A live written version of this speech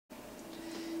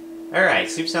Alright,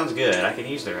 soup sounds good. I can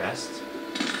use the rest.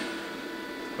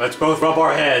 Let's both rub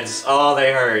our heads. Oh,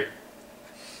 they hurt.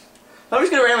 I'm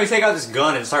just gonna randomly take out this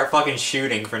gun and start fucking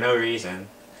shooting for no reason.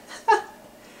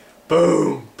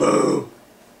 Boom! Boom!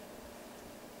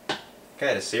 I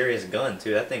had a serious gun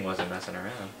too. That thing wasn't messing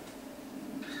around.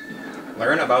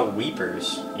 Learn about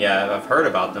weepers. Yeah, I've heard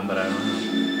about them, but I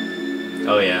don't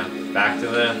know. Oh yeah, back to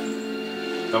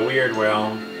the weird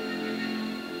realm.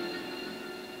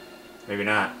 Maybe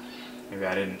not. Maybe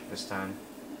I didn't this time.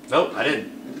 Nope, I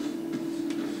didn't.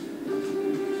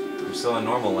 I'm still in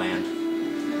normal land.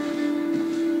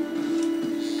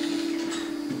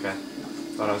 Okay.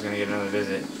 Thought I was gonna get another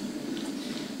visit.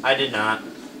 I did not.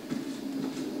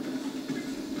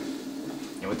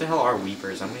 Yeah, what the hell are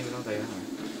weepers? I don't even know what they are.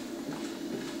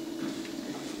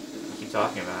 I keep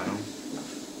talking about them.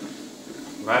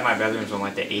 I'm glad my bedroom's on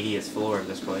like the 80th floor of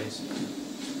this place.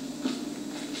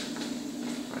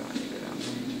 Why do I need to go down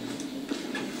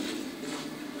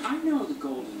there? I know the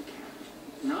golden cat,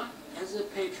 not as a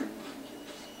patron.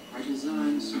 Our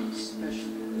designs are special.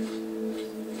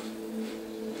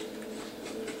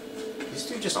 These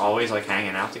two just always like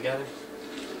hanging out together?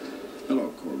 Hello,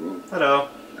 Corvo. Hello.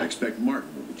 I expect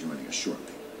Martin will be joining us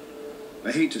shortly.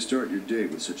 I hate to start your day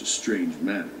with such a strange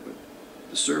matter, but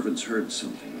the servants heard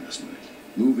something last night,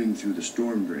 moving through the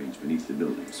storm drains beneath the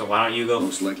building. So why don't you go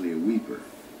most likely a weeper.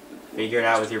 figure it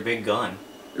out with your big gun?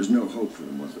 There's no hope for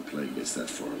them once the plague gets that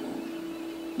far along.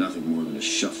 Nothing more than a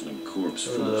shuffling corpse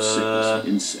full of sickness and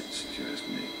insects, if you ask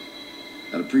me.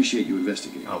 I'd appreciate you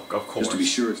investigating. Oh, of course. Just to be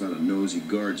sure it's not a nosy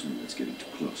guardsman that's getting too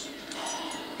close.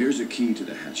 Here's a key to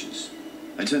the hatches.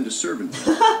 I tend to servant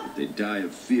them, but they die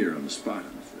of fear on the spot,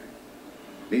 I'm afraid.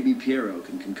 Maybe Piero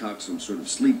can concoct some sort of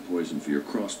sleep poison for your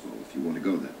crossbow if you want to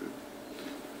go that route.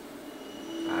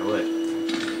 I would.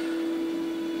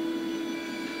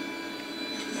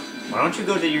 Why don't you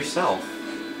go to yourself?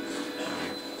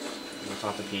 Alright. We'll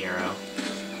talk to Piero.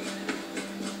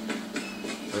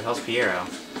 Where the hell's Piero?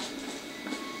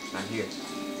 Not here.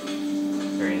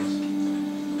 There he is.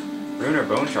 Rune or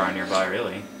bone char nearby,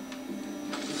 really.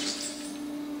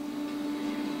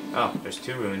 Oh, there's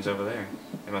two runes over there.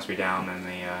 They must be down in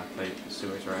the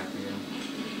sewers right here.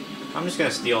 I'm just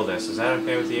gonna steal this. Is that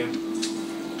okay with you?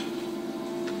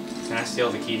 Can I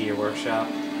steal the key to your workshop?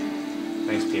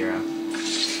 Thanks, Piero.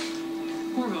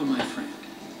 Corvo, my friend,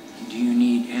 do you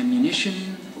need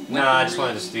ammunition? No, I just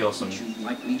wanted to steal some Would you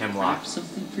like me to hemlock. craft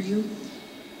something for you?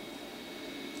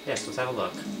 Yes, let's have a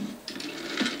look.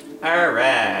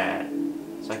 Alright.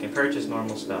 So I can purchase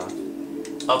normal stuff.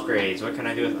 Upgrades. What can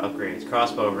I do with upgrades?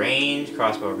 Crossbow range,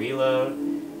 crossbow reload,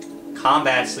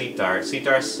 combat sleep dart. Sleep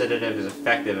dart sedative is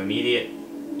effective, immediate,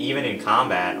 even in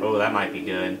combat. Oh, that might be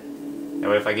good. That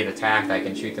way if I get attacked, I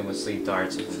can shoot them with sleep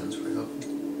darts.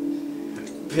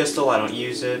 Pistol, I don't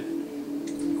use it.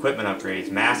 Equipment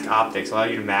upgrades. Mask optics allow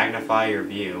you to magnify your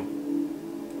view.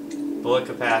 Bullet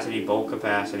capacity, bolt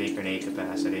capacity, grenade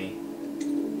capacity.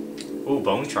 Ooh,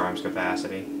 bone charms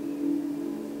capacity.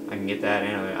 I can get that,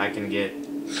 and I can get.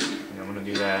 I'm gonna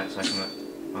do that so I can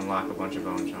unlock a bunch of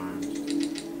bone charms.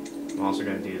 I'm also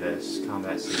gonna do this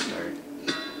combat sleep dart.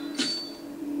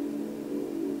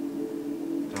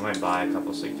 I might buy a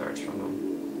couple sleep darts from them.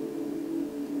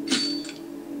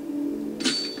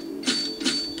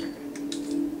 Okay.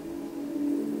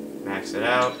 Max it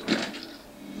out. Okay.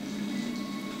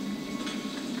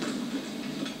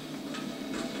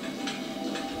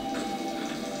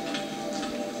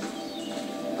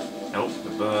 Nope,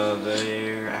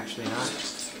 they're actually not.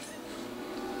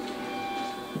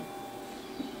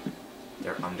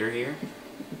 They're under here?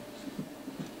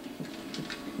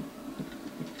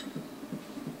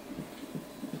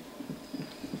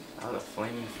 How the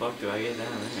flaming fuck do I get down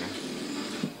there?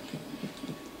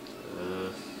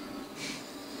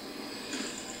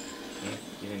 Yeah,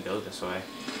 you didn't go this way.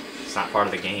 It's not part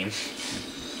of the game.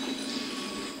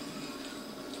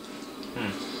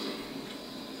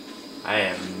 I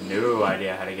have no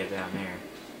idea how to get down there.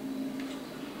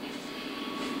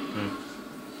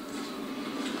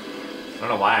 I don't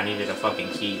know why I needed a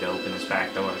fucking key to open this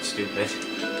back door. It's stupid.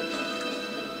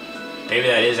 Maybe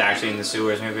that is actually in the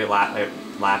sewers. Maybe it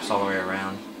laps all the way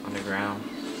around underground.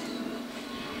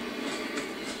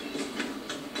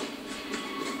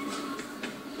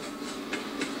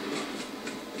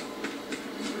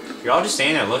 You're all just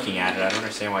standing there looking at it. I don't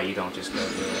understand why you don't just go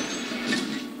do it.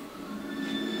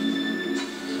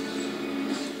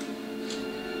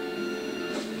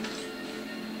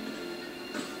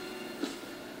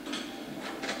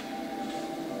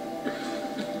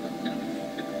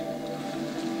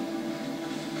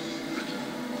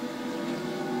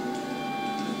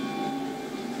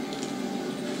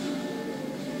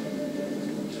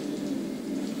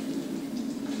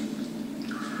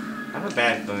 I have a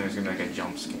bad feeling there's gonna be like a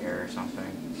jump scare or something.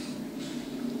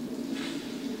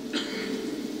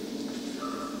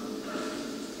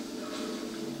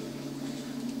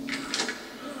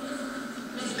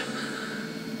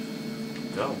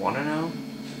 Do I wanna know?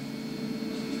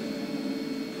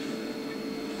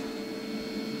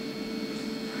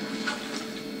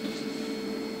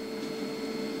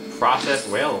 Processed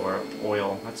whale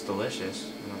oil. That's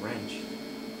delicious. And a wrench.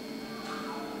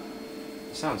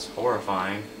 It sounds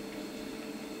horrifying.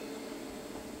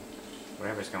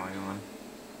 Whatever's going on.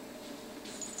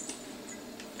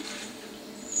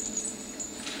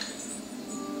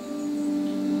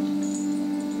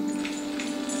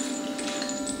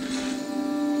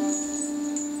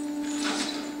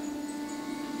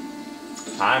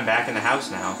 I'm back in the house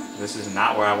now. This is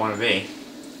not where I want to be.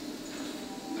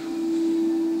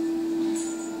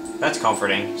 That's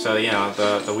comforting. So, you know,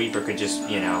 the Weeper could just,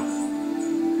 you know,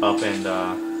 up and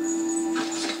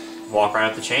walk right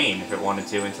up the chain if it wanted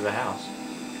to into the house.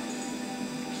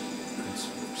 It's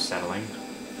settling.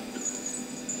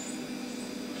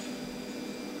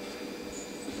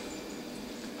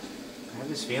 I have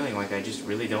this feeling like I just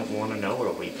really don't want to know what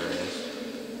a Weeper is.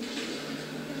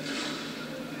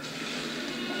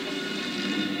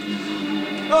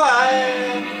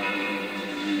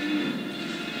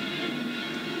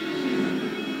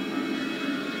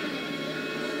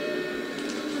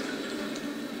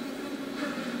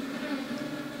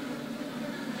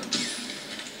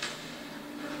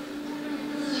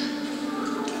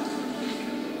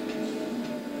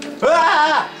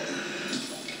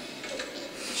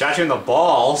 Shot you in the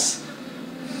balls.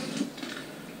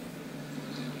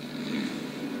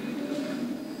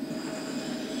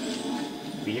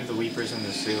 Leave the Weepers in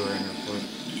the sewer and report.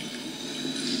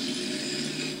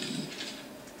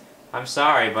 I'm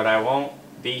sorry, but I won't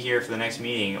be here for the next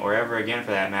meeting, or ever again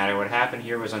for that matter. What happened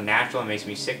here was unnatural and makes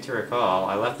me sick to recall.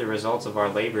 I left the results of our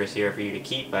labors here for you to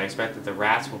keep, but I expect that the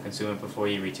rats will consume it before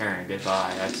you return.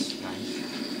 Goodbye. That's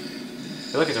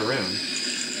nice. Hey, look, it's a rune.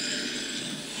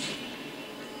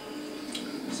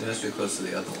 So that's pretty close to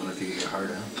the other one if you get your heart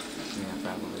out. Yeah,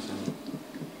 probably so.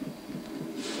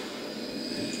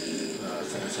 I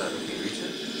think that's how you reach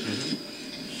it. Mm-hmm.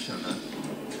 Shut up.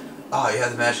 Oh, you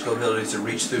have the magical ability to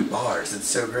reach through bars. It's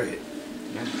so great.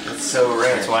 Yeah. That's so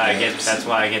rare. That's why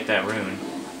I get that rune.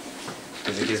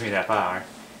 Because it gives me that power.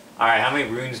 Alright, how many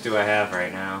runes do I have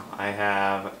right now? I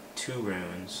have 2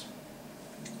 runes.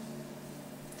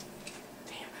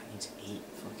 Damn, that needs 8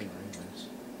 fucking runes.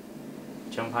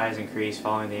 Jump high is increased,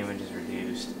 falling damage is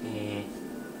reduced. Eh.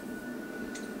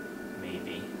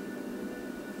 Maybe.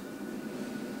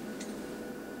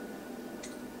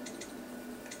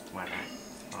 Why not?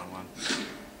 Wrong one.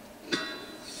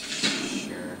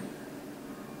 Sure.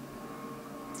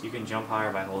 You can jump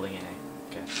higher by holding an A.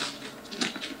 Okay.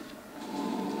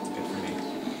 Good for me.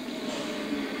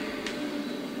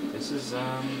 This is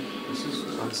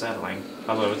unsettling.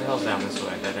 By the way, what the hell's down this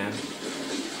way? Dead end?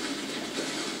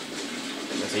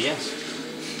 That's a yes.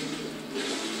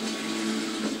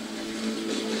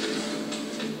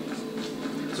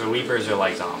 So Weepers are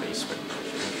like zombies, pretty much.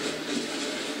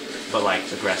 Right? But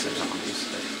like aggressive zombies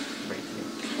that break through.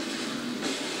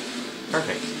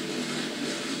 Perfect.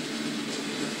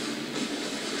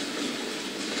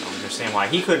 I don't understand why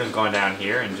he couldn't have gone down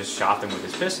here and just shot them with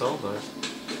his pistol, but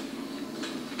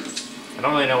I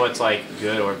don't really know what's like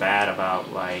good or bad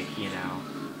about, like, you know,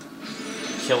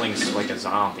 killing like a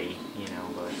zombie, you know,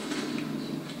 but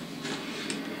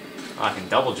oh, I can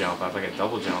double jump. I have like a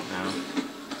double jump now.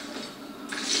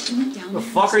 You went down Who the there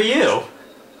fuck are you?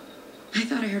 I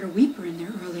thought I heard a Weeper in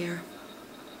there earlier.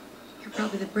 You're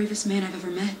probably the bravest man I've ever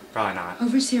met. Probably not.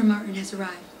 Overseer Martin has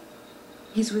arrived.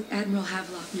 He's with Admiral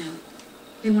Havelock now.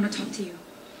 They want to talk to you.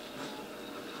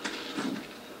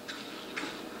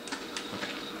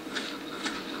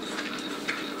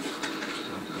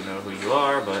 I don't know who you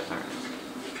are, but alright.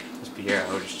 It's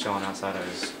Piero just chilling outside of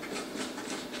his.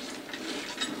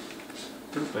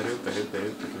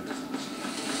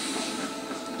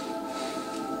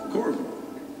 Corvo,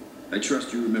 I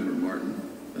trust you remember Martin,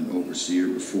 an overseer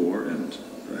before and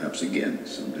perhaps again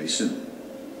someday soon.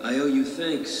 I owe you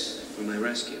thanks for my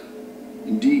rescue.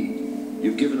 Indeed,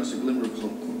 you've given us a glimmer of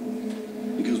hope,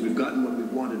 Corvo, because we've gotten what we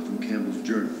wanted from Campbell's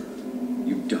journal.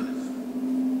 You've done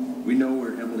it. We know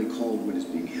where Emily Caldwell is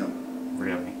being held.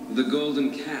 Really? The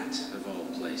Golden Cat, of all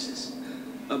places.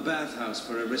 A bathhouse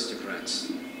for aristocrats.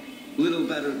 Little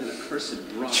better than a cursed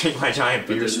brothel. Drink my giant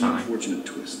But beer there's an stein. unfortunate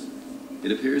twist.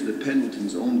 It appears that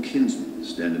Pendleton's own kinsmen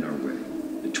stand in our way.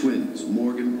 The twins,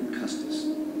 Morgan and Custis.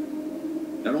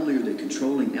 Not only are they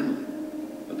controlling Emily,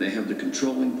 but they have the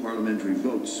controlling parliamentary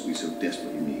votes we so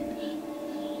desperately need.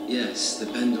 Yes, the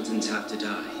Pendletons have to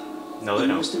die. No, they But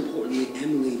don't. most importantly,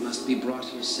 Emily must be brought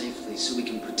here safely so we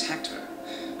can protect her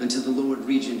until the Lord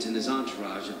Regent and his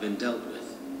entourage have been dealt with.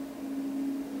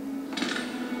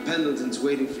 Pendleton's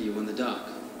waiting for you on the dock.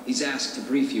 He's asked to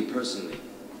brief you personally.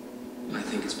 I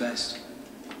think it's best.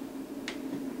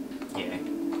 Yeah.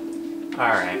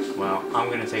 Alright, well, I'm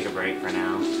gonna take a break for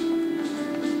now.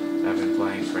 I've been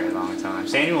playing for a long time.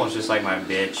 Samuel's just like my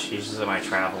bitch. He's just like my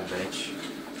travel bitch.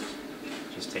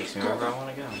 Just takes me wherever I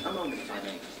want to go. A moment, if I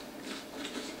may.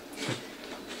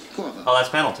 Corvo, Oh, that's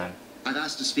Pendleton. I've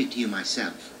asked to speak to you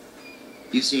myself.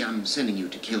 You see, I'm sending you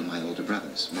to kill my older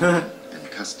brothers, Morgan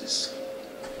and Custis.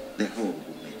 They're horrible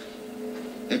men.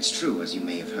 It's true, as you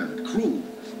may have heard, cruel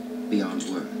beyond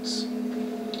words.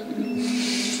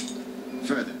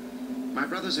 Further, my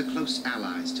brothers are close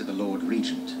allies to the Lord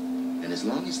Regent, and as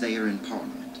long as they are in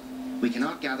Parliament, we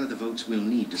cannot gather the votes we'll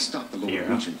need to stop the Lord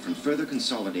Regent from further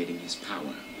consolidating his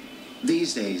power.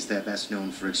 These days, they're best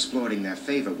known for exploiting their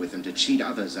favor with him to cheat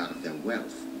others out of their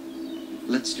wealth.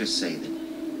 Let's just say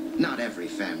that not every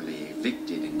family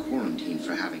evicted and quarantined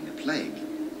for having the plague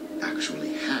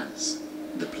actually has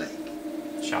the plague.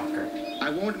 Shocker. I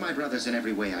warned my brothers in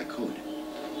every way I could.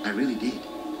 I really did.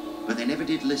 But they never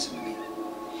did listen to me.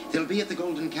 They'll be at the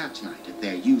Golden Cat tonight at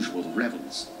their usual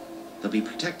revels. They'll be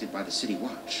protected by the City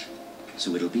Watch,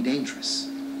 so it'll be dangerous.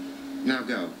 Now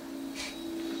go.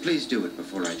 Please do it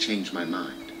before I change my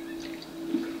mind.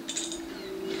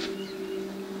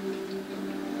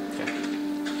 Okay.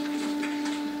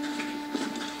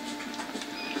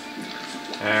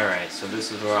 Alright, so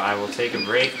this is where I will take a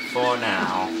break for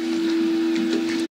now.